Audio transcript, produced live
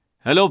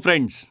Hello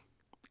friends,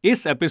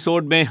 इस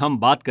episode में हम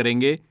बात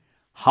करेंगे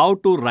हाउ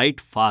टू राइट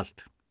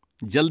फास्ट।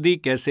 जल्दी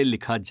कैसे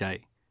लिखा जाए,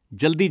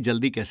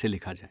 जल्दी कैसे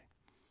लिखा जाए।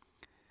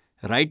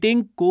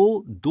 राइटिंग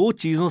को दो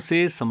चीज़ों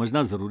से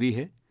समझना ज़रूरी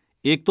है।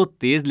 एक तो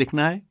तेज़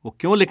लिखना है, वो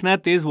क्यों लिखना है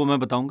तेज़ वो मैं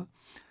बताऊंगा,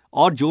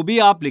 और जो भी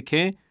आप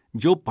लिखें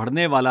जो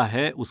पढ़ने वाला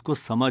है उसको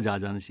समझ आ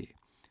जाना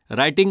चाहिए।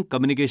 राइटिंग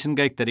कम्युनिकेशन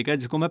का एक तरीका है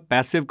जिसको मैं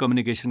पैसिव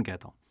कम्युनिकेशन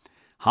कहता हूँ।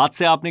 हाथ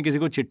से आपने किसी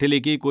को चिट्ठी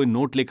लिखी, कोई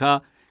नोट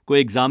लिखा, कोई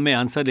एग्जाम में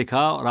आंसर लिखा,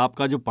 और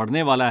आपका जो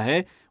पढ़ने वाला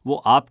है वो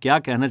आप क्या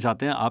कहना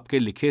चाहते हैं आपके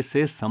लिखे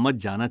से समझ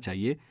जाना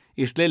चाहिए।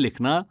 इसलिए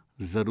लिखना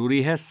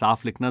ज़रूरी है,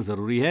 साफ लिखना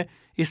ज़रूरी है,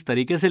 इस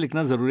तरीके से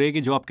लिखना ज़रूरी है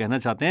कि जो आप कहना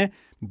चाहते हैं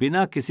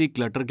बिना किसी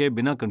क्लटर के,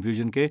 बिना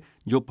कन्फ्यूजन के,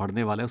 जो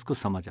पढ़ने वाला है उसको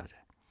समझ आ जाए।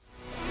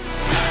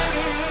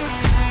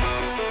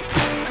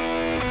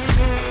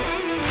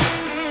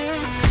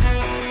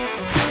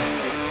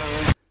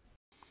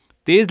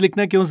 तेज़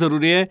लिखना क्यों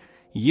ज़रूरी है?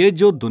 ये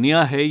जो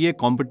दुनिया है ये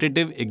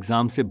कॉम्पिटिटिव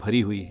एग्ज़ाम से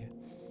भरी हुई है।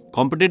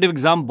 कॉम्पिटिटिव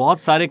एग्ज़ाम बहुत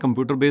सारे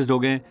कंप्यूटर बेस्ड हो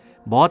गए हैं,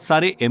 बहुत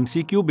सारे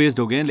MCQ बेस्ड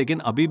हो गए हैं, लेकिन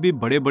अभी भी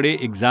बड़े बड़े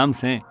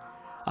एग्ज़ाम्स हैं।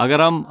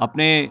 अगर हम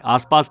अपने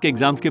आसपास के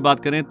एग्ज़ाम्स की बात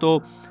करें तो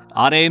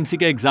RIMC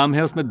का एग्ज़ाम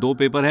है, उसमें 2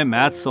 पेपर हैं,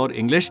 मैथ्स और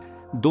इंग्लिश।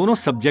 दोनों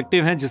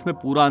सब्जेक्टिव हैं जिसमें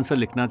पूरा आंसर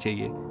लिखना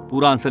चाहिए,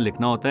 पूरा आंसर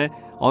लिखना होता है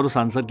और उस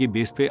आंसर की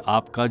बेस पे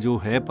आपका जो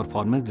है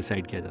परफॉर्मेंस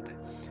डिसाइड किया जाता है।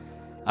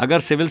 अगर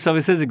सिविल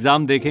सर्विसेज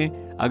एग्जाम देखें,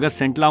 अगर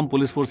central arm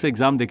police force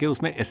exam देखें,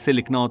 उसमें एस्से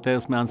लिखना होता है,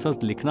 उसमें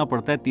आंसर्स लिखना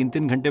पड़ता है,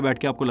 3-3 घंटे बैठ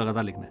के आपको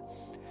लगातार लिखना है।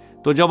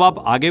 तो जब आप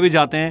आगे भी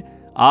जाते हैं,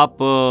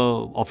 आप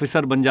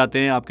ऑफिसर बन जाते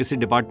हैं, आप किसी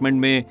डिपार्टमेंट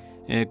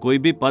में कोई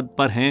भी पद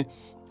पर हैं,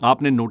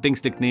 आपने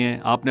नोटिंग्स लिखने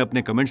हैं, आपने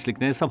अपने कमेंट्स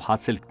लिखने हैं, सब हाथ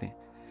से लिखते हैं।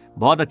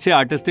 बहुत अच्छे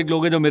आर्टिस्टिक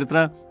लोग हैं जो मेरी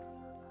तरह,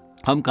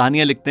 हम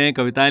कहानियाँ लिखते हैं,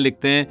 कविताएँ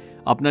लिखते हैं,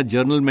 अपना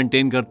जर्नल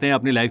मेंटेन करते हैं,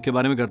 अपनी लाइफ के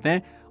बारे में करते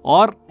हैं।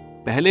 और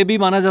पहले भी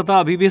माना जाता,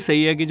 अभी भी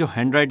सही है कि जो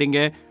हैंड राइटिंग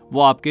है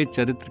वो आपके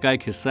चरित्र का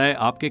एक हिस्सा है,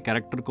 आपके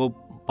कैरेक्टर को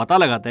पता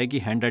लगाता है कि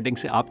हैंड राइटिंग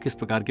से आप किस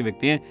प्रकार के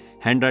व्यक्ति हैं।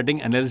 हैंड राइटिंग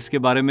एनालिसिस के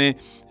बारे में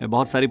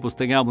बहुत सारी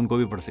पुस्तकें, आप उनको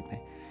भी पढ़ सकते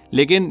हैं।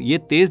 लेकिन ये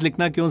तेज़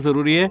लिखना क्यों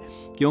ज़रूरी है?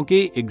 क्योंकि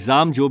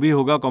एग्ज़ाम जो भी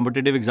होगा,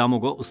 कॉम्पिटिटिव एग्ज़ाम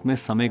होगा, उसमें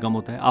समय कम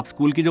होता है। आप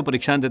स्कूल की जो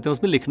परीक्षाएं देते हैं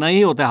उसमें लिखना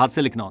ही होता है, हाथ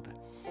से लिखना होता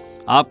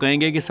है। आप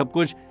कहेंगे कि सब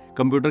कुछ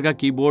कंप्यूटर का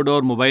कीबोर्ड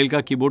और मोबाइल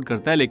का कीबोर्ड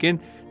करता है, लेकिन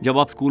जब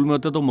आप स्कूल में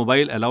होते हैं तो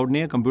मोबाइल अलाउड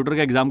नहीं है। कंप्यूटर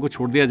का एग्जाम को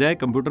छोड़ दिया जाए,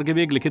 कंप्यूटर की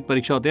भी एक लिखित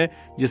परीक्षा होती है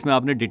जिसमें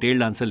आपने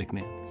डिटेल्ड आंसर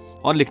लिखने हैं,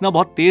 और लिखना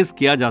बहुत तेज़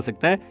किया जा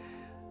सकता है।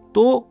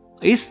 तो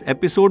इस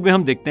एपिसोड में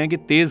हम देखते हैं कि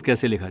तेज़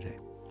कैसे लिखा जाए।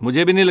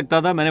 मुझे भी नहीं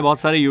लगता था, मैंने बहुत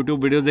सारे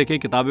यूट्यूब वीडियोस देखे,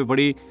 किताबें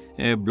पढ़ी,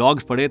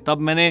 ब्लॉग्स पढ़े, तब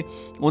मैंने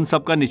उन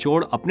सब का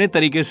निचोड़ अपने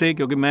तरीके से,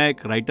 क्योंकि मैं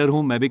एक राइटर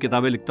हूँ, मैं भी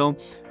किताबें लिखता हूँ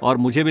और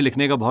मुझे भी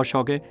लिखने का बहुत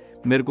शौक है।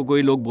 मेरे को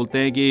कोई लोग बोलते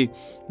हैं कि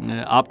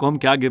आपको हम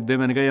क्या गिफ्ट दें?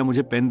 मैंने कहा या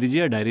मुझे पेन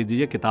दीजिए, या डायरी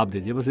दीजिए, किताब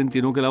दीजिए, बस इन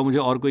तीनों के अलावा मुझे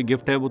और कोई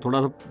गिफ्ट है वो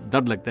थोड़ा सा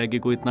दर्द लगता है कि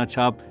कोई इतना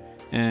अच्छा आप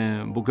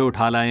बुके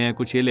उठा लाए हैं,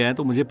 कुछ ये ले आए,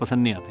 तो मुझे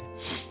पसंद नहीं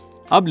आते।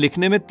 अब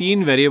लिखने में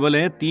 3 वेरिएबल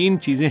हैं, 3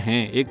 चीज़ें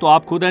हैं। एक तो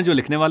आप खुद हैं जो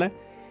लिखने वाला है,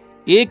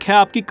 एक है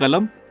आपकी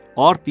कलम,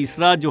 और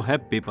तीसरा जो है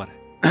पेपर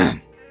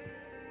है।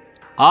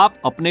 आप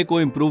अपने को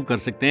इम्प्रूव कर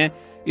सकते हैं,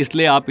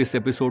 इसलिए आप इस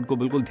एपिसोड को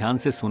बिल्कुल ध्यान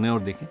से सुने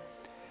और देखें।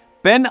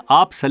 पेन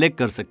आप सेलेक्ट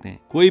कर सकते हैं,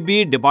 कोई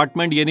भी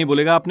डिपार्टमेंट ये नहीं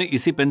बोलेगा आपने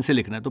इसी पेन से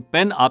लिखना है, तो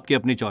पेन आपकी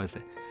अपनी चॉइस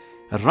है।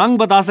 रंग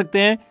बता सकते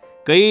हैं,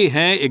 कई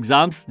हैं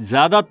एग्जाम्स,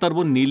 ज़्यादातर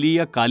वो नीली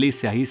या काली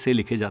स्याही से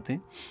लिखे जाते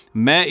हैं।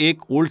 मैं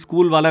एक ओल्ड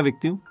स्कूल वाला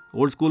व्यक्ति हूँ,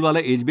 ओल्ड स्कूल वाला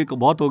एज भी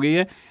बहुत हो गई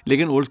है,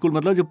 लेकिन ओल्ड स्कूल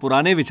मतलब जो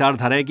पुराने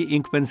विचारधारा है कि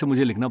इंक पेन से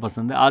मुझे लिखना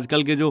पसंद है।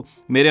 आजकल के जो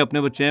मेरे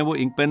अपने बच्चे हैं वो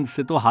इंक पेन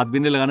से तो हाथ भी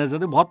नहीं लगाना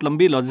चाहते, बहुत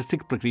लंबी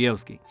लॉजिस्टिक प्रक्रिया है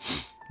उसकी,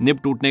 निब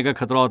टूटने का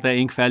खतरा होता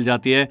है, इंक फैल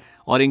जाती है,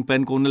 और इंक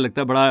पेन को उन्हें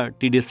लगता है बड़ा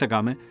टीडियस सा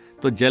काम है।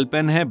 तो जेल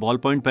पेन है, बॉल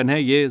पॉइंट पेन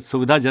है, ये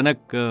सुविधाजनक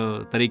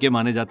तरीके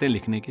माने जाते हैं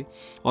लिखने के।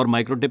 और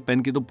माइक्रोटिप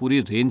पेन की तो पूरी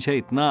रेंज है,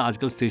 इतना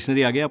आजकल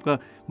स्टेशनरी आ गया, आपका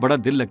बड़ा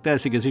दिल लगता है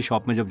ऐसी किसी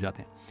शॉप में जब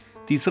जाते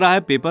हैं। तीसरा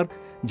है पेपर।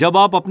 जब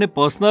आप अपने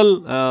पर्सनल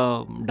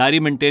डायरी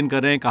मेंटेन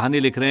कर रहे हैं, कहानी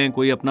लिख रहे हैं,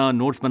 कोई अपना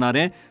नोट्स बना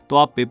रहे हैं, तो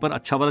आप पेपर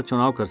अच्छा वाला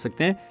चुनाव कर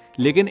सकते हैं।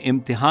 लेकिन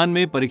इम्तिहान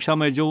में, परीक्षा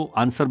में जो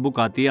आंसर बुक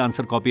आती है,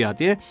 आंसर कॉपी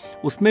आती है,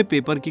 उसमें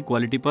पेपर की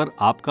क्वालिटी पर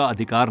आपका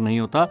अधिकार नहीं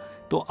होता।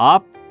 तो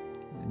आप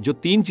जो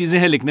 3 चीज़ें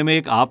हैं लिखने में,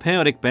 एक आप हैं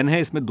और एक पेन है,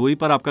 इसमें 2 ही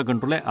पर आपका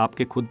कंट्रोल है,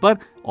 आपके खुद पर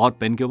और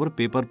पेन के ऊपर।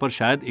 पेपर पर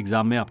शायद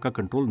एग्जाम में आपका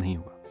कंट्रोल नहीं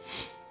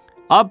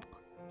होगा। अब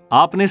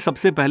आपने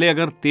सबसे पहले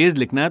अगर तेज़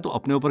लिखना है तो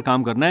अपने ऊपर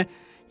काम करना है।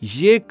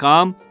 ये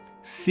काम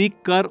सीख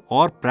कर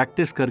और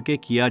प्रैक्टिस करके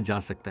किया जा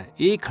सकता है।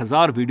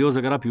 1000 वीडियोस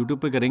अगर आप यूट्यूब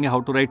पे करेंगे हाउ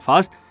टू राइट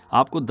फास्ट,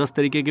 आपको 10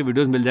 तरीके के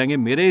वीडियोस मिल जाएंगे।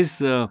 मेरे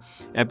इस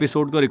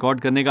एपिसोड को रिकॉर्ड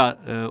करने का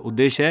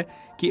उद्देश्य है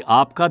कि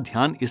आपका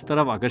ध्यान इस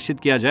तरफ आकर्षित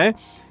किया जाए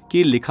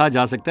कि लिखा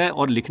जा सकता है।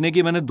 और लिखने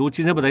की मैंने 2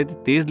 चीज़ें बताई थी,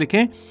 तेज़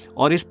लिखें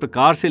और इस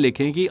प्रकार से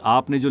लिखें कि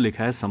आपने जो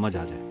लिखा है समझ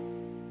आ जाए।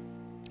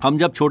 हम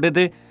जब छोटे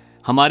थे,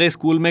 हमारे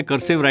स्कूल में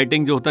कर्सिव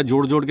राइटिंग जो होता है,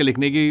 जोड़ जोड़ के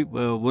लिखने की,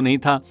 वो नहीं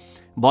था,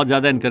 बहुत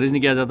ज़्यादा इनकरेज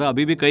नहीं किया जाता।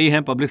 अभी भी कई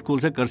हैं पब्लिक स्कूल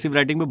से कर्सिव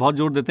राइटिंग में बहुत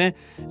जोर देते हैं,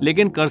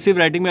 लेकिन कर्सिव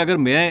राइटिंग में अगर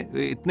मैं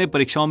इतने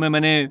परीक्षाओं में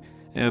मैंने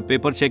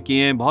पेपर चेक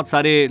किए हैं, बहुत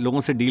सारे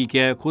लोगों से डील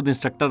किया है, खुद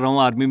इंस्ट्रक्टर रहा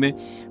हूँ आर्मी में।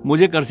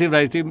 मुझे कर्सिव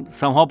राइटिंग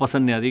समहाउ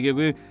पसंद नहीं आती,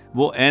 क्योंकि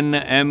वो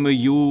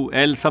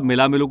NMUL सब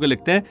मिला मिलू के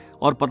लिखते हैं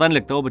और पता नहीं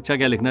लगता वो बच्चा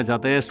क्या लिखना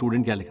चाहता है या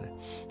स्टूडेंट क्या लिख रहा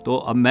है। तो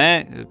अब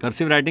मैं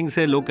कर्सिव राइटिंग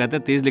से लोग कहते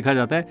हैं तेज़ लिखा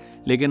जाता है,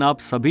 लेकिन आप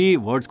सभी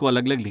वर्ड्स को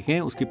अलग अलग लिखें,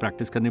 उसकी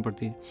प्रैक्टिस करनी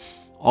पड़ती है।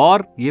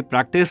 और ये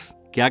प्रैक्टिस,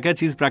 क्या क्या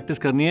चीज़ प्रैक्टिस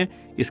करनी है,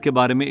 इसके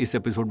बारे में इस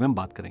एपिसोड में हम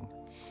बात करेंगे।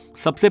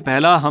 सबसे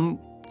पहला हम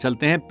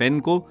चलते हैं पेन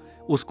को,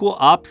 उसको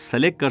आप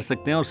सेलेक्ट कर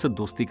सकते हैं और उससे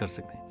दोस्ती कर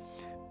सकते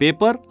हैं।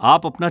 पेपर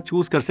आप अपना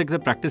चूज कर सकते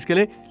हैं प्रैक्टिस के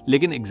लिए,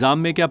 लेकिन एग्जाम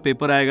में क्या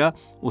पेपर आएगा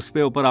उस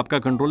पे ऊपर आपका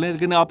कंट्रोल है।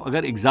 लेकिन आप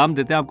अगर एग्जाम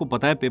देते हैं, आपको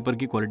पता है पेपर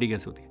की क्वालिटी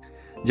कैसे होती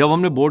है। जब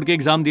हमने बोर्ड के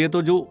एग्जाम दिए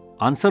तो जो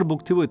आंसर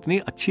बुक थी वो इतनी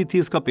अच्छी थी,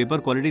 उसका पेपर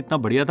क्वालिटी इतना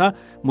बढ़िया था,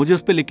 मुझे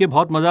उस पर लिख के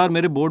बहुत मजा। और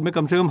मेरे बोर्ड में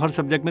कम से कम हर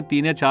सब्जेक्ट में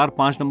 3 या 4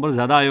 5 नंबर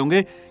ज्यादा आए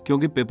होंगे,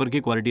 क्योंकि पेपर की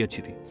क्वालिटी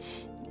अच्छी थी।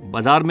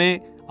 बाजार में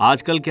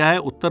आजकल क्या है,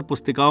 उत्तर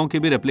पुस्तिकाओं की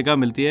भी रेप्लिका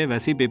मिलती है,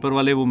 वैसे ही पेपर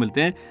वाले वो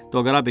मिलते हैं। तो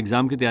अगर आप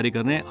एग्जाम की तैयारी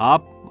कर रहे हैं,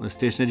 आप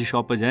स्टेशनरी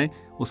शॉप पर जाएं,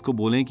 उसको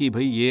बोलें कि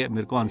भाई ये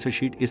मेरे को आंसर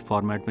शीट इस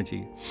फॉर्मेट में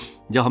चाहिए।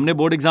 जब हमने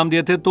बोर्ड एग्जाम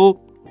दिए थे तो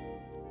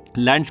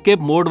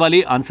लैंडस्केप मोड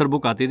वाली आंसर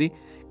बुक आती थी,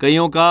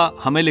 कईयों का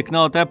हमें लिखना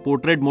होता है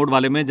पोर्ट्रेट मोड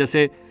वाले में,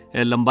 जैसे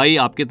लंबाई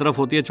आपकी तरफ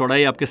होती है,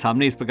 चौड़ाई आपके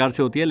सामने इस प्रकार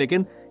से होती है,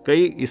 लेकिन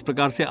कई इस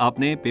प्रकार से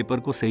आपने पेपर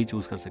को सही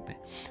चूज कर सकते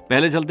हैं।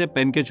 पहले चलते हैं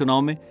पेन के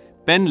चुनाव में।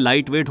 पेन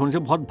लाइट वेट होने से,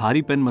 बहुत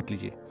भारी पेन मत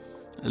लीजिए।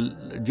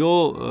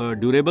 जो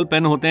ड्यूरेबल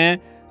पेन होते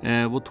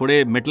हैं वो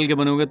थोड़े मेटल के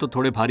बने होंगे तो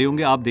थोड़े भारी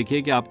होंगे। आप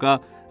देखिए कि आपका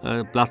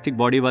प्लास्टिक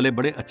बॉडी वाले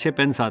बड़े अच्छे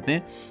पेन्स आते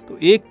हैं, तो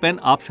एक पेन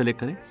आप सेलेक्ट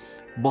करें।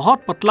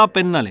 बहुत पतला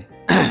पेन ना लें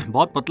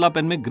बहुत पतला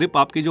पेन में ग्रिप,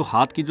 आपकी जो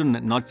हाथ की जो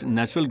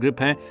नेचुरल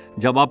ग्रिप है,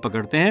 जब आप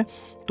पकड़ते हैं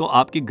तो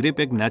आपकी ग्रिप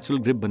एक नेचुरल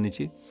ग्रिप बननी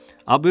चाहिए।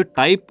 अब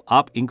टाइप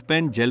आप ink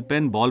pen, gel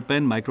pen, ball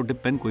pen,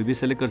 microtip pen कोई भी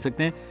सेलेक्ट कर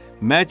सकते हैं।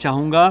 मैं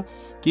चाहूँगा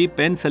कि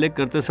पेन सेलेक्ट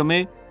करते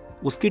समय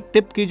उसकी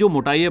टिप की जो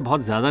मोटाई है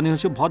बहुत ज़्यादा नहीं होनी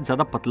चाहिए, बहुत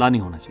ज़्यादा पतला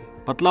नहीं होना चाहिए।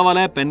 पतला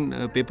वाला है पेन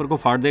पेपर को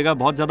फाड़ देगा,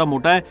 बहुत ज़्यादा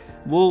मोटा है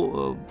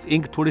वो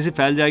इंक थोड़ी सी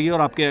फैल जाएगी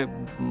और आपके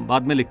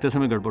बाद में लिखते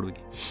समय गड़बड़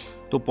होगी।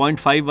 तो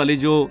 0.5 वाली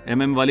जो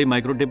mm वाली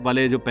माइक्रोटिप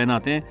वाले जो पेन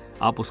आते हैं,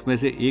 आप उसमें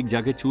से एक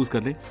जाके चूज़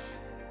कर लें।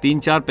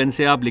 3-4 पेन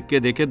से आप लिख के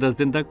देखें 10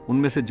 दिन तक,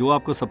 उनमें से जो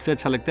आपको सबसे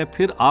अच्छा लगता है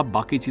फिर आप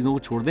बाकी चीज़ों को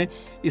छोड़ दें।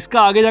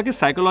 इसका आगे जाके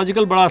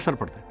साइकोलॉजिकल बड़ा असर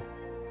पड़ता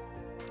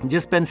है।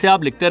 जिस पेन से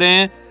आप लिखते रहे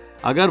हैं,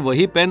 अगर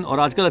वही पेन, और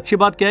आजकल अच्छी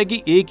बात क्या है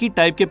कि एक ही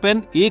टाइप के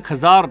पेन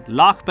 1000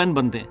 लाख पेन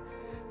बनते हैं,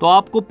 तो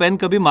आपको पेन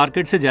कभी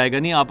मार्केट से जाएगा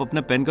नहीं। आप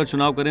अपने पेन का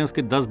चुनाव करें,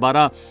 उसके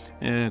 10-12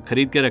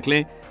 खरीद के रख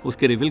लें,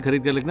 उसके रिफिल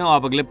खरीद के रख लें, और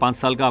आप अगले 5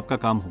 साल का आपका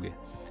काम हो गया।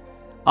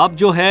 अब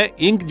जो है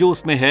इंक जो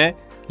उसमें है,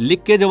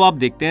 लिख के जब आप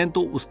देखते हैं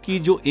तो उसकी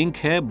जो इंक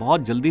है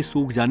बहुत जल्दी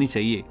सूख जानी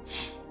चाहिए,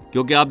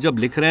 क्योंकि आप जब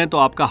लिख रहे हैं तो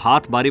आपका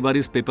हाथ बारी बारी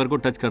उस पेपर को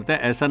टच करता है।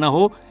 ऐसा ना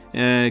हो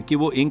कि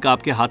वो इंक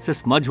आपके हाथ से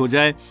स्मज हो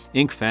जाए,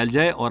 इंक फैल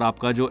जाए और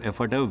आपका जो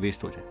एफर्ट है वो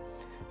वेस्ट हो जाए।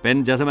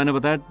 पेन, जैसे मैंने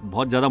बताया,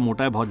 बहुत ज़्यादा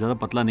मोटा है, बहुत ज़्यादा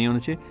पतला नहीं होना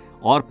चाहिए।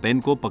 और पेन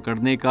को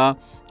पकड़ने का,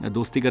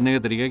 दोस्ती करने का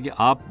तरीका है कि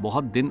आप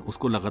बहुत दिन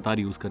उसको लगातार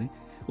यूज़ करें।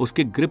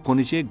 उसकी ग्रिप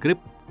होनी चाहिए। ग्रिप,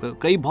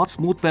 कई बहुत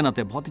स्मूथ पेन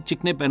आते हैं, बहुत ही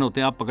चिकने पेन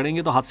होते हैं, आप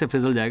पकड़ेंगे तो हाथ से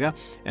फिसल जाएगा,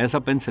 ऐसा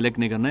पेन सेलेक्ट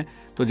नहीं करना है।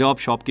 तो जब आप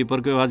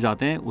शॉपकीपर के पास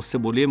जाते हैं, उससे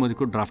बोलिए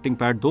मुझको ड्राफ्टिंग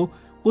पैड दो,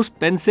 उस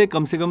पेन से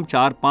कम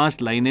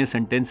 4-5 लाइनें,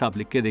 सेंटेंस आप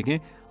लिख के देखें,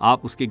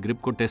 आप उसकी ग्रिप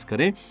को टेस्ट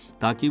करें,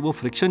 ताकि वो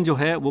फ्रिक्शन जो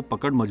है वो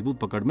मजबूत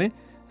पकड़ में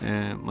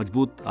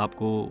मजबूत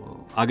आपको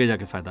आगे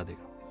जाके फ़ायदा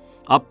देगा।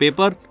 अब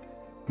पेपर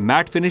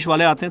मैट फिनिश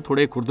वाले आते हैं,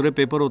 थोड़े खुरदुरे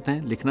पेपर होते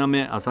हैं, लिखना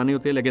में आसानी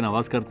होती है लेकिन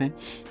आवाज़ करते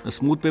हैं।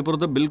 स्मूथ पेपर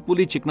होता है, बिल्कुल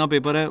ही चिकना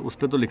पेपर है, उस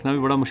पर तो लिखना भी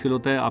बड़ा मुश्किल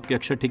होता है, आपके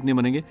अक्षर ठीक नहीं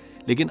बनेंगे।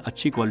 लेकिन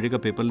अच्छी क्वालिटी का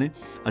पेपर लें।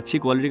 अच्छी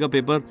क्वालिटी का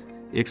पेपर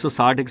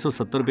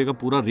 160-170 रुपये का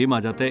पूरा रिम आ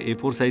जाता है,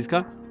 A4 साइज़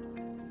का।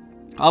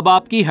 अब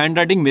आपकी हैंड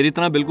राइटिंग मेरी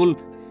तरह बिल्कुल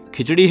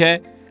खिचड़ी है,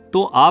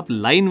 तो आप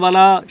लाइन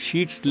वाला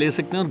शीट्स ले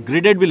सकते हैं और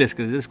ग्रिडेड भी ले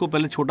सकते हैं, जिसको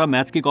पहले छोटा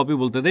मैथ्स की कॉपी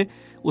बोलते थे।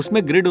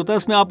 उसमें ग्रिड होता है,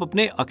 उसमें आप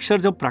अपने अक्षर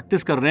जब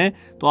प्रैक्टिस कर रहे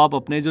हैं तो आप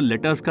अपने जो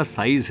लेटर्स का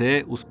साइज़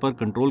है उस पर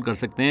कंट्रोल कर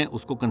सकते हैं,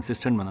 उसको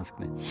कंसिस्टेंट बना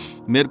सकते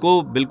हैं। मेरे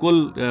को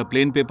बिल्कुल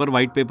प्लेन पेपर,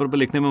 वाइट पेपर पर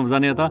लिखने में मज़ा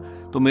नहीं आता,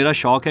 तो मेरा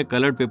शौक है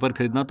कलर्ड पेपर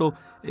खरीदना। तो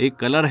एक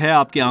कलर है,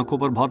 आपकी आंखों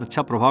पर बहुत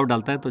अच्छा प्रभाव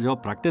डालता है। तो जब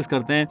आप प्रैक्टिस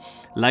करते हैं,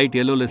 लाइट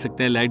येलो ले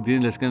सकते हैं, लाइट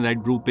ग्रीन ले सकते हैं, लाइट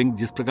ब्लू, पिंक,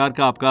 जिस प्रकार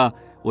का आपका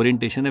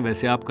ओरिएंटेशन है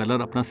वैसे आप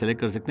कलर अपना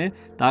सेलेक्ट कर सकते हैं,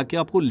 ताकि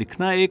आपको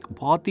लिखना एक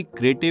बहुत ही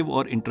क्रिएटिव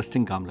और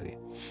इंटरेस्टिंग काम लगे।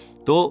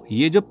 तो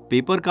ये जो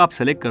पेपर का आप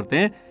सेलेक्ट करते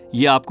हैं,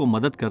 ये आपको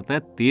मदद करता है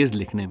तेज़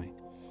लिखने में।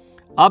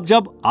 अब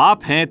जब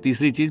आप हैं,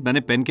 तीसरी चीज़, मैंने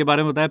पेन के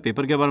बारे में बताया,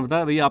 पेपर के बारे में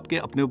बताया, भैया आपके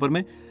अपने ऊपर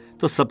में।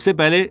 तो सबसे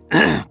पहले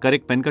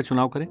करेक्ट पेन का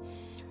चुनाव करें।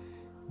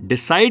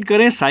 डिसाइड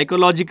करें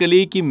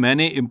साइकोलॉजिकली कि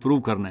मैंने इम्प्रूव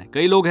करना है।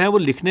 कई लोग हैं वो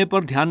लिखने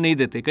पर ध्यान नहीं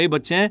देते। कई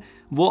बच्चे हैं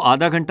वो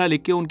आधा घंटा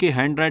लिख के उनकी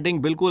हैंड राइटिंग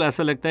बिल्कुल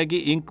ऐसा लगता है कि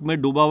इंक में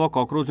डूबा हुआ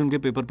कॉकरोच उनके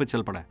पेपर पे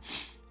चल पड़ा है,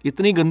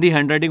 इतनी गंदी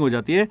हैंड राइटिंग हो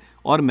जाती है।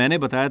 और मैंने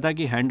बताया था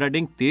कि हैंड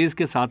राइटिंग तेज़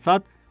के साथ साथ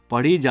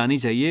पढ़ी जानी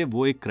चाहिए,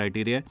 वो एक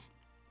क्राइटेरिया है।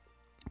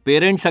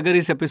 पेरेंट्स अगर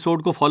इस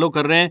एपिसोड को फॉलो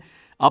कर रहे हैं,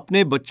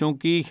 अपने बच्चों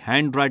की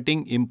हैंड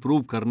राइटिंग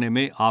इम्प्रूव करने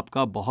में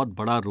आपका बहुत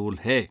बड़ा रोल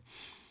है।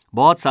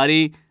 बहुत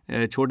सारी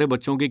छोटे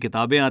बच्चों की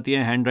किताबें आती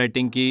हैं हैंड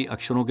राइटिंग की,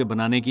 अक्षरों के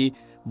बनाने की,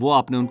 वो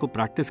आपने उनको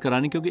प्रैक्टिस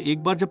करानी, क्योंकि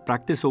एक बार जब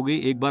प्रैक्टिस हो गई,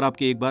 एक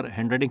बार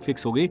हैंड राइटिंग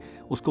फिक्स हो गई,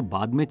 उसको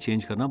बाद में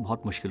चेंज करना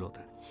बहुत मुश्किल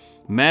होता है।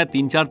 मैं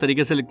 3-4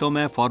 तरीके से लिखता हूँ।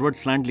 मैं फॉरवर्ड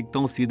स्लैंट लिखता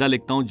हूँ, सीधा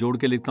लिखता हूँ, जोड़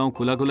के लिखता हूँ,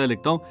 खुला खुला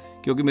लिखता हूँ,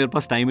 क्योंकि मेरे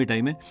पास टाइम ही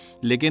टाइम है।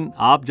 लेकिन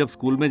आप जब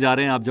स्कूल में जा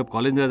रहे हैं, आप जब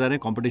कॉलेज में जा रहे हैं,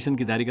 कंपटीशन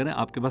की तैयारी कर रहे हैं,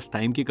 आपके पास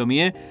टाइम की कमी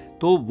है,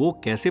 तो वो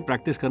कैसे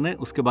प्रैक्टिस करना है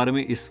उसके बारे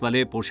में इस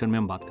वाले पोर्शन में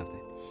हम बात करते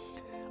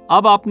हैं।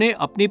 अब आपने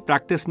अपनी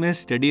प्रैक्टिस में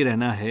स्टडी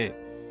रहना है।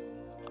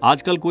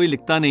 आजकल कोई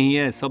लिखता नहीं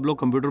है, सब लोग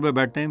कंप्यूटर पे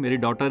बैठते हैं। मेरी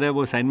डॉटर है,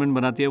 वो असाइनमेंट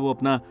बनाती है, वो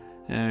अपना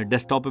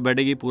डेस्कटॉप पे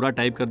बैठेगी, पूरा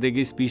टाइप कर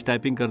देगी, स्पीच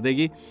टाइपिंग कर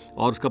देगी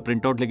और उसका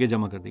प्रिंट आउट लेके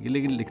जमा कर देगी।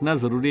 लेकिन लिखना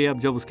ज़रूरी है। अब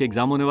जब उसके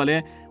एग्ज़ाम होने वाले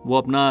हैं, वो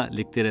अपना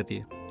लिखती रहती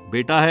है।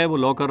 बेटा है, वो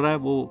लॉ कर रहा है,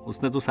 वो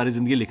उसने तो सारी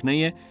ज़िंदगी लिखना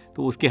ही है,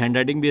 तो उसकी हैंड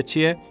राइटिंग भी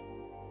अच्छी है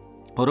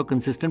और वो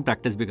कंसिस्टेंट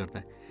प्रैक्टिस भी करता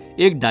है।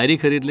 एक डायरी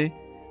खरीद लें,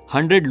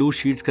 100 लूज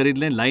शीट्स खरीद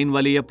लें, लाइन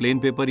वाली या प्लेन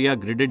पेपर या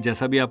ग्रेडेड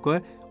जैसा भी आपको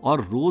है,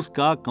 और रोज़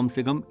का कम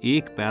से कम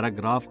एक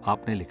पैराग्राफ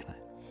आपने लिखना है।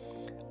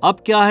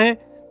 अब क्या है,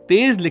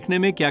 तेज लिखने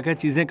में क्या क्या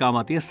चीजें काम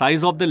आती हैं।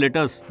 साइज ऑफ द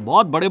लेटर्स,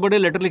 बहुत बड़े बड़े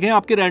लेटर लिखें,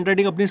 आपकी हैंड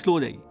राइटिंग अपनी स्लो हो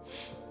जाएगी।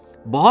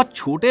 बहुत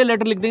छोटे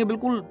लेटर लिख देंगे,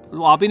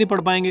 बिल्कुल आप ही नहीं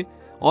पढ़ पाएंगे।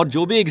 और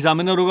जो भी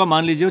एग्जामिनर होगा,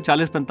 मान लीजिए वो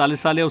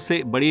 40-45 साल या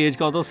उससे बड़ी एज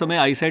का होता है, उस समय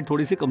आई साइट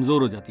थोड़ी सी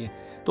कमजोर हो जाती है,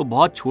 तो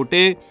बहुत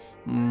छोटे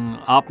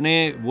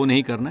आपने वो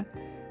नहीं करना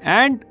है।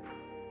 एंड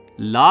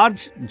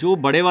लार्ज जो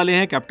बड़े वाले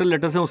हैं, कैपिटल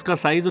लेटर्स हैं, उसका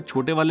साइज, और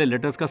छोटे वाले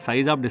लेटर्स का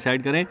साइज आप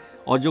डिसाइड करें,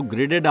 और जो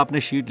ग्रेडेड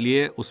आपने शीट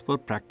लिए उस पर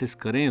प्रैक्टिस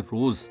करें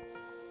रोज।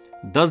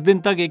 10 दिन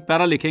तक एक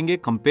पैरा लिखेंगे,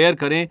 कंपेयर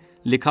करें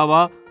लिखा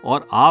हुआ,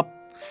 और आप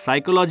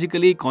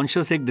साइकोलॉजिकली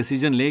कॉन्शियस एक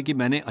डिसीजन लें कि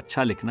मैंने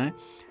अच्छा लिखना है।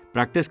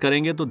 प्रैक्टिस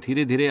करेंगे तो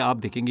धीरे धीरे आप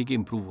देखेंगे कि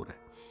इंप्रूव हो रहा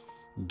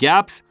है।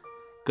 गैप्स,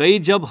 कई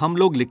जब हम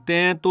लोग लिखते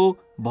हैं तो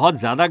बहुत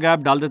ज़्यादा गैप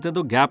डाल देते हैं,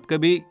 तो गैप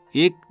कभी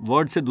एक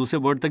वर्ड से दूसरे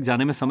वर्ड तक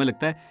जाने में समय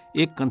लगता है।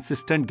 एक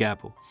कंसिस्टेंट गैप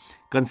हो,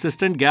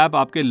 कंसिस्टेंट गैप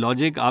आपके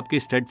लॉजिक, आपकी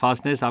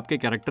स्टेडफास्टनेस, आपके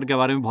कैरेक्टर के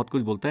बारे में बहुत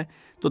कुछ बोलता है।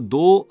 तो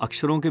 2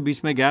 अक्षरों के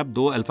बीच में गैप,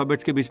 2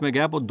 अल्फ़ाबेट्स के बीच में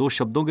गैप और 2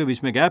 शब्दों के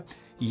बीच में गैप,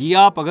 ये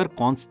आप अगर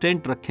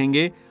कांस्टेंट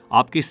रखेंगे,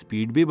 आपकी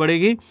स्पीड भी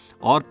बढ़ेगी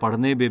और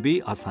पढ़ने में भी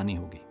आसानी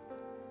होगी।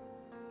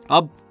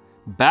 अब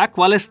बैक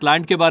वाले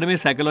स्लैंट के बारे में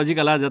साइकोलॉजी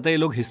का आ जाता है। ये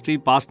लोग हिस्ट्री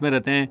पास्ट में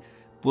रहते हैं,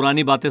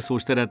 पुरानी बातें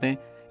सोचते रहते हैं।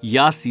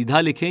 या सीधा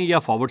लिखें या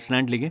फॉरवर्ड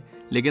स्लैंट लिखें,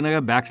 लेकिन अगर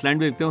बैक स्लैंट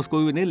भी लिखते हैं उसको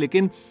भी नहीं।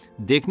 लेकिन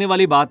देखने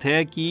वाली बात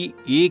है कि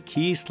एक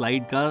ही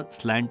स्लाइड का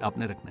स्लैंट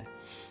आपने रखना है।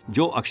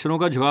 जो अक्षरों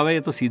का झुकाव है,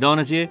 ये तो सीधा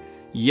होना चाहिए,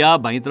 या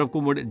बाईं तरफ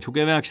को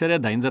झुके हुए अक्षर है,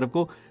 दाईं तरफ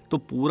को। तो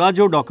पूरा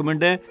जो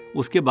डॉक्यूमेंट है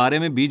उसके बारे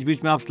में बीच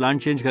बीच में आप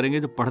स्लैंट चेंज करेंगे,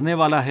 जो पढ़ने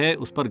वाला है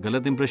उस पर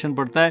गलत इंप्रेशन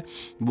पड़ता है,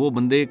 वो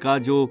बंदे का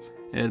जो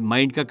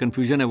माइंड का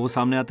कन्फ्यूजन है वो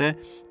सामने आता है।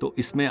 तो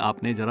इसमें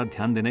आपने ज़रा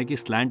ध्यान देना है कि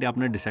स्लैंट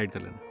आपने डिसाइड कर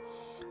लेना,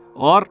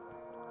 और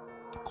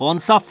कौन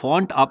सा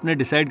फॉन्ट आपने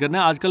डिसाइड करना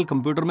है। आजकल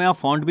कंप्यूटर में आप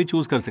फॉन्ट भी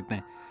चूज़ कर सकते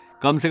हैं।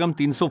 कम से कम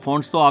 300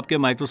 फॉन्ट्स तो आपके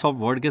माइक्रोसॉफ्ट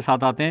वर्ड के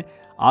साथ आते हैं।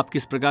 आप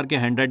किस प्रकार के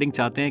हैंड राइटिंग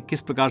चाहते हैं,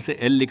 किस प्रकार से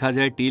एल लिखा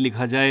जाए, टी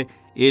लिखा जाए,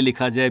 ए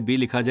लिखा जाए, बी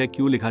लिखा जाए,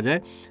 क्यू लिखा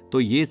जाए, तो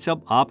ये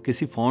सब आप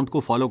किसी फॉन्ट को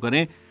फॉलो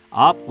करें,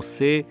 आप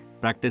उससे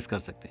प्रैक्टिस कर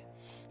सकते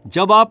हैं।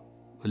 जब आप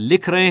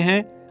लिख रहे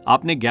हैं,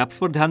 आपने गैप्स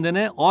पर ध्यान देना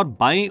है, और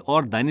बाईं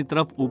और दाहिनी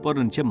तरफ ऊपर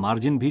और नीचे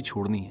मार्जिन भी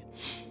छोड़नी है।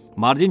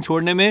 मार्जिन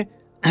छोड़ने में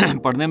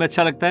पढ़ने में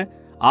अच्छा लगता है,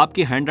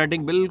 आपकी हैंड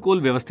राइटिंग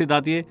बिल्कुल व्यवस्थित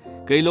आती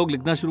है। कई लोग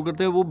लिखना शुरू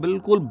करते हैं, वो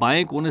बिल्कुल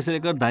बाएं कोने से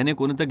लेकर दाहिने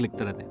कोने तक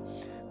लिखते रहते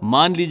हैं।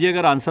 मान लीजिए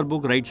अगर आंसर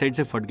बुक राइट साइड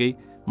से फट गई,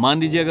 मान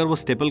लीजिए अगर वो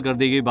स्टेपल कर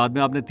दी गई, बाद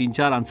में आपने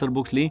 3-4 आंसर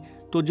बुक्स ली,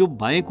 तो जो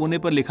बाएं कोने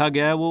पर लिखा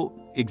गया है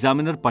वो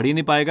एग्जामिनर पढ़ ही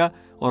नहीं पाएगा।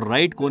 और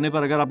राइट कोने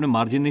पर अगर आपने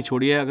मार्जिन नहीं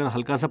छोड़ी है, अगर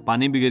हल्का सा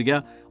पानी भी गिर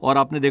गया, और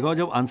आपने देखा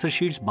जब आंसर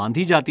शीट्स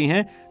बांधी जाती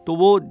हैं, तो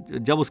वो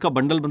जब उसका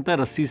बंडल बनता है,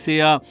 रस्सी से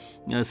या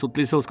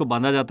सुतली से उसको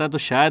बांधा जाता है, तो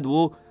शायद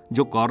वो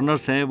जो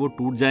कॉर्नर्स हैं वो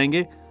टूट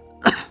जाएंगे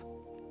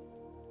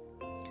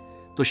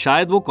तो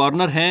शायद वो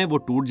कॉर्नर हैं वो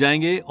टूट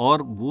जाएंगे,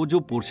 और वो जो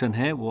पोर्शन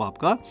है वो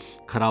आपका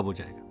खराब हो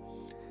जाएगा।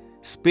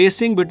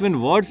 Spacing between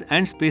words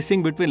and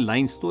spacing between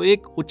lines, तो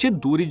एक उचित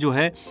दूरी जो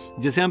है,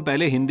 जिसे हम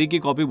पहले हिंदी की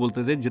कॉपी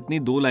बोलते थे, जितनी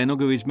 2 लाइनों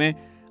के बीच में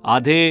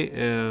आधे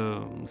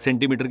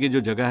सेंटीमीटर की जो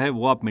जगह है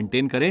वो आप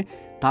मेंटेन करें,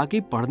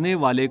 ताकि पढ़ने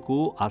वाले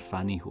को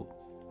आसानी हो।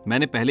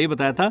 मैंने पहले ही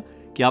बताया था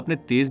कि आपने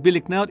तेज भी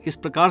लिखना है और इस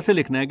प्रकार से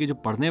लिखना है कि जो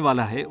पढ़ने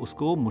वाला है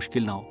उसको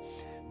मुश्किल ना हो।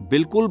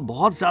 बिल्कुल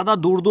बहुत ज़्यादा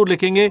दूर दूर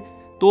लिखेंगे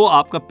तो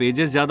आपका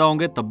पेजेस ज़्यादा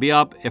होंगे, तब भी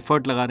आप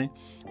एफर्ट लगा रहे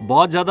हैं।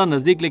 बहुत ज़्यादा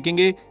नज़दीक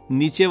लिखेंगे,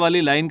 नीचे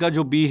वाली लाइन का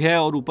जो बी है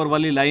और ऊपर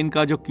वाली लाइन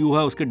का जो क्यू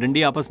है उसके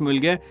डंडी आपस में मिल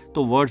गए,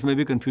 तो वर्ड्स में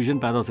भी कन्फ्यूजन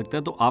पैदा हो सकता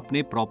है। तो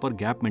आपने प्रॉपर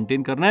गैप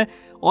मेंटेन करना है,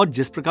 और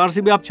जिस प्रकार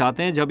से भी आप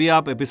चाहते हैं, जब भी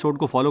आप एपिसोड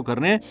को फॉलो कर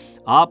रहे हैं,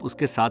 आप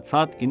उसके साथ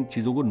साथ इन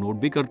चीज़ों को नोट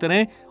भी करते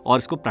रहें और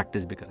इसको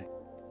प्रैक्टिस भी करें।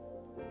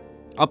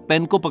 अब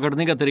पेन को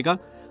पकड़ने का तरीका,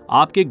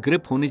 आपकी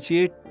ग्रिप होनी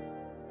चाहिए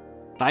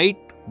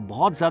टाइट,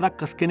 बहुत ज़्यादा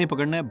कस के नहीं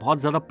पकड़ना है, बहुत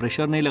ज़्यादा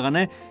प्रेशर नहीं लगाना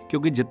है,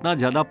 क्योंकि जितना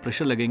ज़्यादा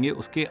प्रेशर लगेंगे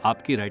उसके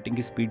आपकी राइटिंग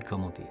की स्पीड कम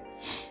होती है।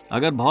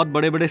 अगर बहुत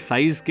बड़े बड़े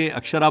साइज़ के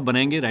अक्षर आप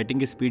बनाएंगे, राइटिंग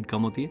की स्पीड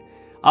कम होती है।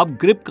 अब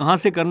ग्रिप कहाँ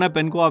से करना है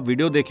पेन को, आप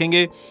वीडियो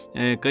देखेंगे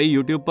कई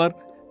यूट्यूब पर,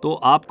 तो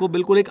आपको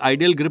बिल्कुल एक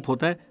आइडियल ग्रिप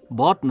होता है।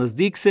 बहुत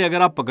नज़दीक से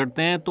अगर आप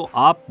पकड़ते हैं तो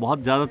आप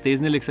बहुत ज़्यादा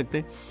तेज़ नहीं लिख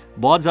सकते,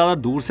 बहुत ज़्यादा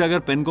दूर से अगर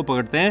पेन को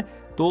पकड़ते हैं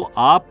तो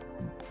आप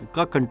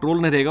आपका कंट्रोल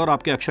नहीं रहेगा और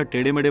आपके अक्षर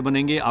टेढ़े मेढ़े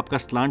बनेंगे, आपका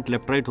स्लांट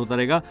लेफ्ट राइट होता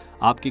रहेगा,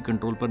 आपकी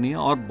कंट्रोल पर नहीं है।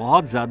 और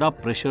बहुत ज़्यादा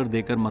प्रेशर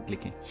देकर मत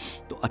लिखें।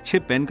 तो अच्छे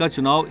पेन का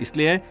चुनाव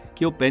इसलिए है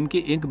कि वो पेन की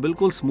इंक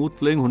बिल्कुल स्मूथ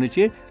फ्लोइंग होनी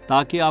चाहिए,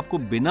 ताकि आपको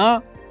बिना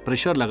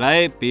प्रेशर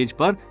लगाए पेज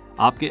पर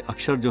आपके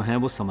अक्षर जो हैं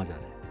वो समझ आ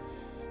जाए।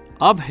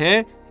 अब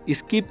है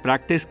इसकी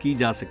प्रैक्टिस की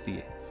जा सकती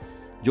है।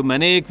 जो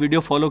मैंने एक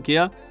वीडियो फॉलो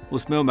किया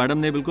उसमें वो मैडम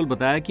ने बिल्कुल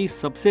बताया कि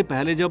सबसे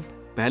पहले जब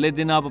पहले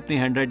दिन आप अपनी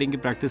हैंड राइटिंग की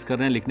प्रैक्टिस कर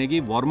रहे हैं, लिखने की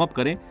वार्म अप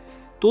करें,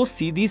 तो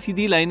सीधी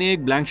सीधी लाइनें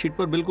एक ब्लैंक शीट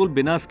पर बिल्कुल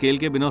बिना स्केल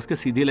के, बिना उसके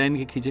सीधी लाइन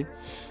के खींचें।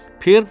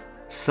 फिर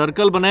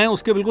सर्कल बनाएं,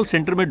 उसके बिल्कुल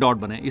सेंटर में डॉट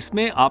बनाएं।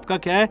 इसमें आपका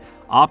क्या है,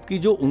 आपकी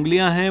जो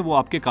उंगलियां हैं वो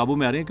आपके काबू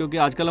में आ रही हैं, क्योंकि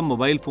आजकल हम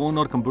मोबाइल फ़ोन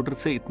और कंप्यूटर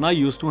से इतना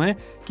यूज टू हैं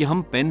कि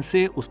हम पेन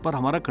से उस पर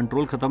हमारा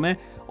कंट्रोल ख़त्म है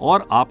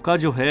और आपका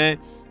जो है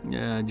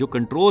जो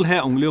कंट्रोल है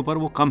उंगलियों पर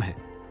वो कम है।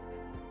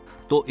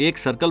 तो एक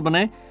सर्कल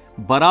बनाएं,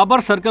 बराबर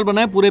सर्कल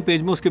बनाएं पूरे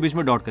पेज में, उसके बीच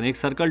में डॉट करें। एक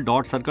circle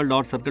dot circle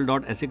dot circle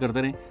dot ऐसे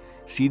करते रहें।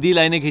 सीधी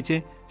लाइनें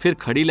खींचें, फिर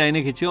खड़ी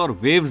लाइनें खींचें और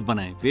वेव्स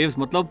बनाएं। वेव्स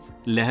मतलब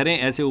लहरें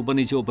ऐसे ऊपर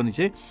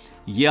नीचे।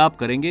 ये आप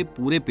करेंगे,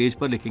 पूरे पेज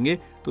पर लिखेंगे।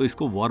 तो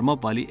इसको वार्म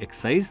अप वाली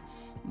एक्सरसाइज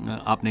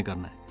आपने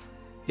करना है।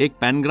 एक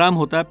पेनग्राम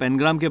होता है,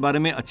 पेनग्राम के बारे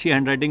में अच्छी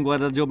हैंडराइटिंग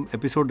वाला जो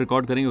एपिसोड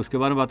रिकॉर्ड करेंगे उसके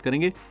बारे में बात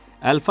करेंगे।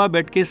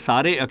 अल्फ़ाबेट के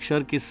सारे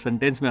अक्षर किस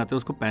सेंटेंस में आते हैं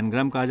उसको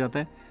पेनग्राम कहा जाता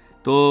है।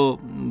 तो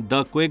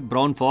the quick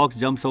brown fox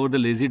jumps over the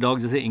lazy dog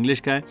जैसे इंग्लिश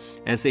का है,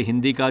 ऐसे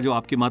हिंदी का जो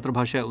आपकी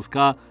मातृभाषा है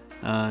उसका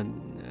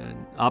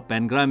आप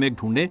पेनग्राम एक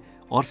ढूंढें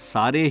और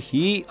सारे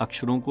ही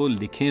अक्षरों को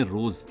लिखें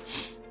रोज़।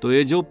 तो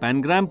ये जो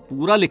पेनग्राम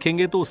पूरा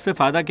लिखेंगे तो उससे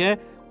फ़ायदा क्या है,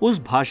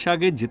 उस भाषा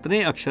के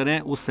जितने अक्षर हैं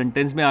उस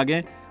सेंटेंस में आ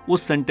गए।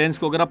 उस सेंटेंस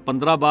को अगर आप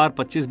 15 बार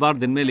 25 बार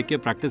दिन में लिख के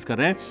प्रैक्टिस कर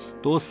रहे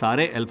हैं तो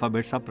सारे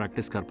अल्फ़ाबेट्स आप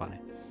प्रैक्टिस कर पा रहे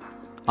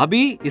हैं।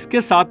 अभी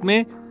इसके साथ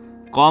में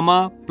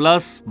comma,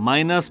 plus,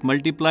 minus,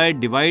 multiply,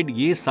 divide,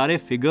 ये सारे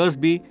फिगर्स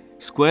भी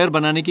स्क्वायर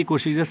बनाने की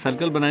कोशिश है,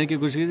 सर्कल बनाने की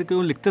कोशिश है,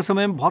 क्योंकि लिखते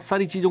समय में बहुत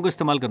सारी चीज़ों का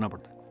इस्तेमाल करना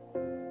पड़ता है।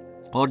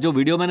 और जो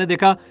वीडियो मैंने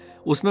देखा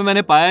उसमें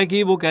मैंने पाया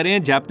कि वो कह रहे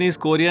हैं जापानीज़,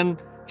 कोरियन,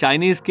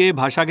 चाइनीज़ के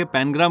भाषा के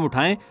पेनग्राम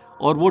उठाएं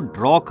और वो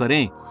ड्रॉ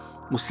करें।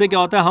 उससे क्या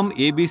होता है, हम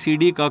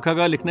ABCD क ख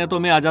ग लिखने तो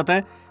हमें आ जाता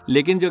है,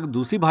 लेकिन जब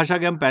दूसरी भाषा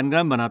के हम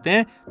पेनग्राम बनाते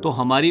हैं तो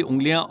हमारी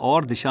उंगलियां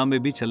और दिशा में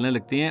भी चलने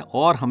लगती हैं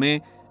और हमें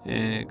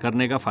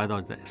करने का फ़ायदा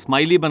होता है।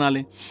 स्माइली बना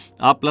लें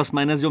आप, प्लस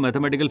माइनस जो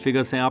मैथमेटिकल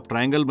फिगर्स हैं, आप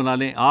ट्रायंगल बना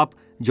लें, आप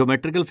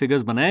ज्योमेट्रिकल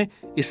फिगर्स बनाएं।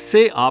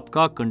 इससे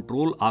आपका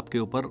कंट्रोल आपके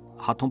ऊपर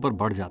हाथों पर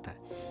बढ़ जाता है।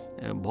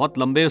 बहुत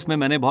लंबे उसमें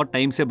मैंने बहुत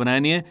टाइम से बनाया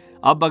नहीं है।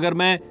 अब अगर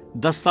मैं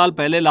 10 साल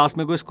पहले लास्ट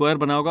में कोई स्क्वायर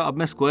बना होगा, अब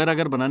मैं स्क्वायर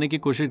अगर बनाने की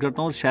कोशिश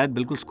करता हूँ शायद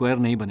बिल्कुल स्क्वायर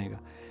नहीं बनेगा,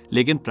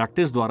 लेकिन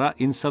प्रैक्टिस द्वारा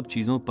इन सब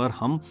चीज़ों पर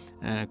हम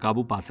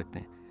काबू पा सकते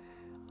हैं।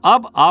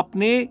 अब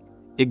आपने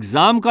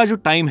एग्ज़ाम का जो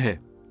टाइम है,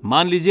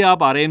 मान लीजिए आप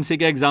RAMC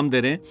का एग्ज़ाम दे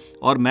रहे हैं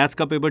और मैथ्स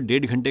का पेपर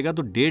 1.5 घंटे का,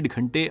 तो 1.5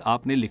 घंटे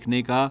आपने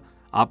लिखने का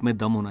आप में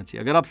दम होना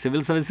चाहिए। अगर आप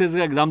सिविल सर्विसेज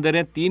का एग्ज़ाम दे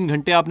रहे हैं 3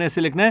 घंटे आपने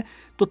ऐसे लिखना है,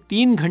 तो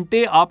 3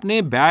 घंटे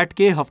आपने बैठ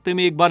के हफ्ते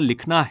में एक बार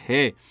लिखना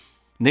है।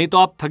 नहीं तो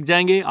आप थक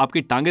जाएंगे,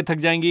 आपकी टांगें थक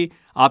जाएंगी,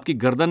 आपकी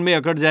गर्दन में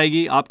अकड़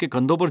जाएगी, आपके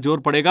कंधों पर जोर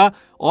पड़ेगा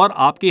और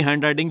आपकी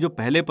हैंडराइटिंग जो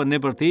पहले पन्ने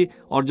पर थी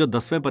और जो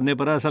 10वें पन्ने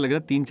पर है, ऐसा लग रहा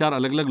है 3-4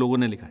 अलग अलग लोगों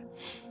ने लिखा है।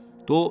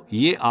 तो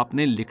ये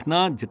आपने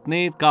लिखना,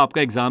 जितने का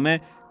आपका एग्ज़ाम है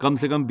कम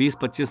से कम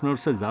 20-25 मिनट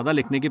से ज़्यादा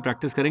लिखने की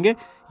प्रैक्टिस करेंगे।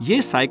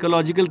 ये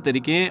साइकोलॉजिकल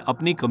तरीके हैं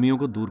अपनी कमियों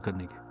को दूर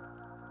करने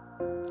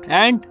के।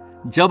 एंड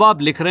जब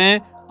आप लिख रहे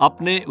हैं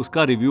अपने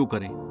उसका रिव्यू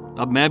करें।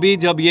 अब मैं भी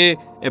जब ये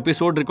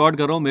एपिसोड रिकॉर्ड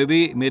कर रहा हूँ,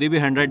 मेरी भी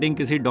हैंडराइटिंग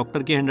किसी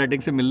डॉक्टर की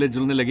हैंडराइटिंग से मिलने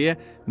जुलने लगी है।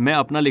 मैं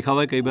अपना लिखा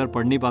हुआ कई बार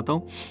पढ़ नहीं पाता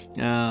हूँ।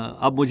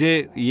 अब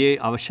मुझे ये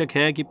आवश्यक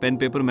है कि पेन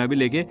पेपर मैं भी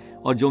लेके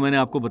और जो मैंने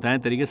आपको बताए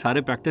तरीके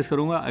सारे प्रैक्टिस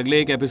करूँगा। अगले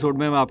एक एपिसोड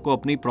में मैं आपको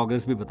अपनी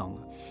प्रोग्रेस भी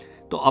बताऊँगा।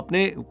 तो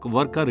अपने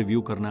वर्क का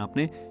रिव्यू करना है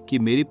आपने कि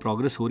मेरी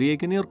प्रोग्रेस हो रही है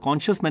कि नहीं, और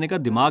कॉन्शियस मैंने कहा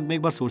दिमाग में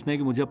एक बार सोचना है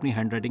कि मुझे अपनी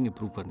हैंडराइटिंग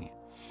इंप्रूव करनी है।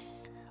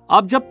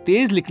 अब जब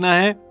तेज़ लिखना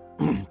है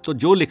तो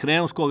जो लिख रहे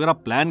हैं उसको अगर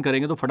आप प्लान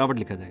करेंगे तो फटाफट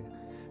लिखा जाएगा।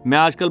 मैं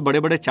आजकल बड़े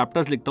बड़े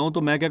चैप्टर्स लिखता हूं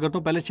तो मैं क्या करता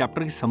हूं, पहले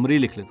चैप्टर की समरी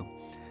लिख लेता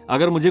हूं।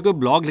 अगर मुझे कोई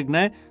ब्लॉग लिखना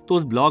है तो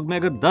उस ब्लॉग में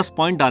अगर 10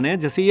 पॉइंट आने हैं,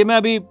 जैसे ये मैं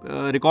अभी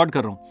रिकॉर्ड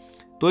कर रहा हूं,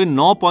 तो ये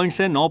 9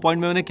 पॉइंट्स हैं। 9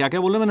 पॉइंट में मैंने क्या क्या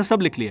बोला मैंने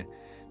सब लिख लिया है।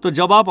 तो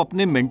जब आप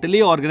अपने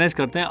मेंटली ऑर्गेनाइज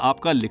करते हैं,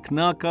 आपका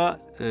लिखना का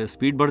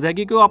स्पीड बढ़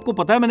जाएगी, क्योंकि आपको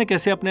पता है मैंने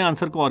कैसे अपने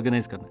आंसर को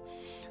ऑर्गेनाइज करना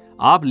है।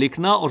 आप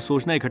लिखना और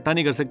सोचना इकट्ठा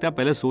नहीं कर सकते। आप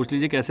पहले सोच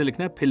लीजिए कैसे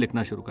लिखना है, फिर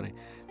लिखना शुरू करें।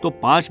 तो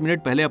 5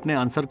 मिनट पहले अपने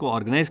आंसर को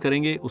ऑर्गेनाइज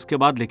करेंगे, उसके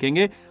बाद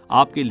लिखेंगे,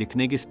 आपकी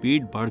लिखने की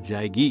स्पीड बढ़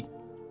जाएगी।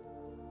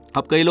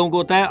 अब कई लोगों को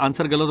होता है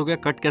आंसर गलत हो गया,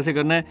 कट कैसे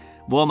करना है,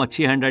 वो हम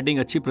अच्छी हैंडराइटिंग,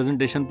 अच्छी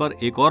प्रेजेंटेशन पर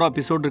एक और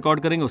एपिसोड रिकॉर्ड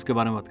करेंगे, उसके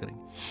बारे में बात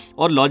करेंगे।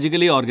 और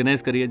लॉजिकली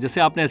ऑर्गेनाइज करिए।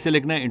 जैसे आपने ऐसे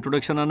लिखना है,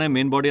 इंट्रोडक्शन आना है,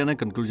 मेन बॉडी आना है,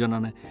 कंक्लूजन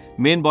आना है।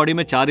 मेन बॉडी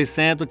में 4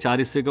 हिस्से हैं तो 4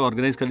 हिस्से को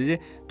ऑर्गेनाइज कर लीजिए।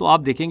 तो आप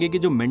देखेंगे कि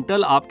जो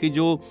मेंटल आपकी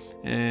जो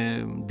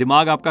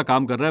दिमाग आपका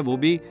काम कर रहा है वो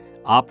भी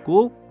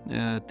आपको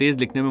तेज़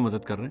लिखने में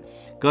मदद कर रहे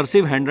हैं।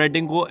 कर्सिव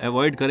हैंडराइटिंग को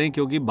अवॉइड करें,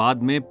 क्योंकि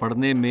बाद में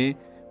पढ़ने में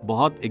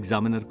बहुत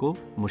एग्जामिनर को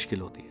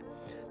मुश्किल होती है।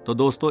 तो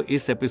दोस्तों,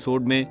 इस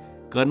एपिसोड में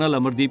कर्नल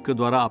अमरदीप के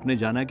द्वारा आपने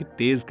जाना कि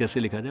तेज़ कैसे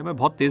लिखा जाए। मैं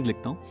बहुत तेज़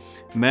लिखता हूँ।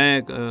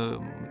 मैं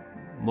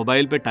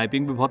मोबाइल पे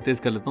टाइपिंग भी बहुत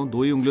तेज़ कर लेता हूँ,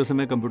 2 ही उंगलियों से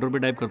मैं कंप्यूटर पे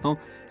टाइप करता हूँ,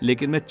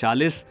 लेकिन मैं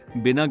 40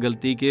 बिना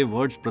गलती के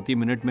वर्ड्स प्रति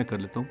मिनट में कर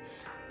लेता हूँ।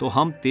 तो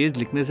हम तेज़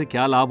लिखने से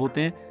क्या लाभ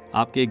होते हैं?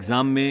 आपके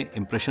एग्ज़ाम में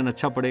इंप्रेशन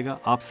अच्छा पड़ेगा,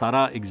 आप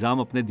सारा एग्ज़ाम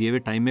अपने दिए हुए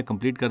टाइम में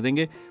कंप्लीट कर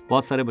देंगे।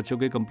 बहुत सारे बच्चों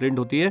की कंप्लेंट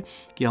होती है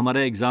कि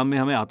हमारे एग्ज़ाम में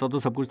हमें आता तो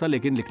सब कुछ था,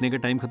 लेकिन लिखने का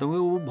टाइम खत्म हुआ,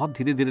 वो बहुत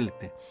धीरे धीरे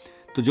लिखते हैं।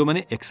 तो जो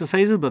मैंने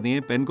एक्सरसाइजेज बताई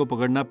हैं, पेन को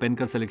पकड़ना, पेन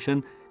का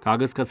सिलेक्शन,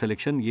 कागज़ का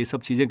सिलेक्शन, ये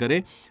सब चीज़ें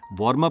करें,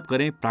 वार्म अप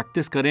करें,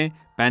 प्रैक्टिस करें,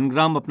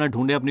 पैनग्राम अपना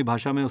ढूंढें अपनी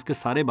भाषा में, उसके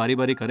सारे बारी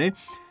बारी करें।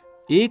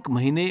 1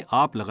 महीने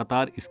आप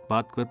लगातार इस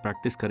बात पर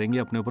प्रैक्टिस करेंगे,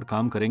 अपने ऊपर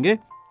काम करेंगे,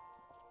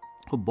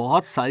 तो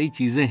बहुत सारी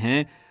चीज़ें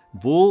हैं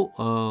वो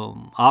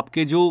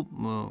आपके जो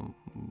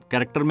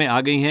कैरेक्टर में आ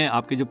गई हैं,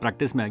 आपके जो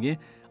प्रैक्टिस में आ गई हैं,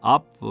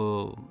 आप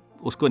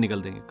उसको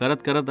निकल देंगे।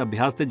 करत करत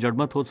अभ्यास ते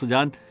जड़मत हो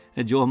सुजान,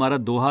 जो हमारा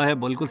दोहा है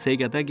बिल्कुल सही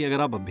कहता है कि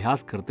अगर आप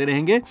अभ्यास करते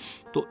रहेंगे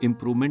तो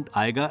इम्प्रूवमेंट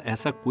आएगा।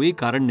 ऐसा कोई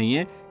कारण नहीं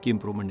है कि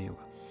इम्प्रूवमेंट नहीं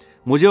होगा।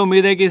 मुझे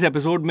उम्मीद है कि इस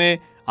एपिसोड में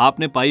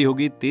आपने पाई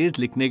होगी तेज़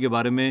लिखने के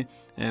बारे में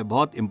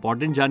बहुत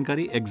इंपॉर्टेंट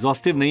जानकारी।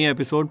 एग्जॉस्टिव नहीं है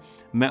एपिसोड,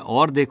 मैं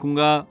और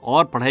देखूंगा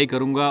और पढ़ाई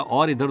करूंगा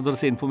और इधर उधर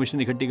से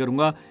इन्फॉर्मेशन इकट्ठी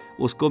करूंगा,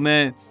 उसको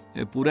मैं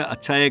पूरा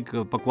अच्छा एक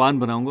पकवान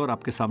बनाऊंगा और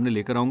आपके सामने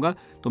लेकर आऊंगा।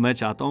 तो मैं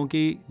चाहता हूं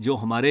कि जो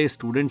हमारे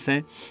स्टूडेंट्स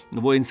हैं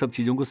वो इन सब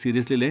चीज़ों को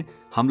सीरियसली लें।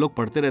 हम लोग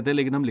पढ़ते रहते हैं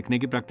लेकिन हम लिखने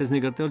की प्रैक्टिस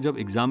नहीं करते, और जब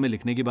एग्ज़ाम में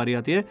लिखने की बारी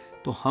आती है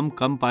तो हम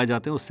कम पाए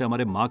जाते हैं, उससे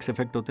हमारे मार्क्स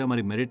इफेक्ट होते हैं,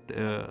 हमारी मेरिट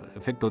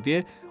इफेक्ट होती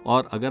है,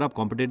 और अगर आप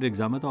कॉम्पिटिटिव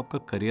एग्जाम है तो आपका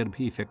करियर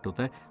भी इफेक्ट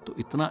होता है। तो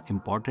इतना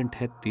इंपॉर्टेंट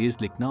है तेज़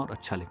लिखना और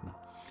अच्छा लिखना।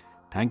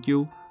 Thank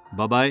you,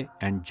 bye bye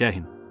and जय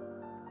हिंद।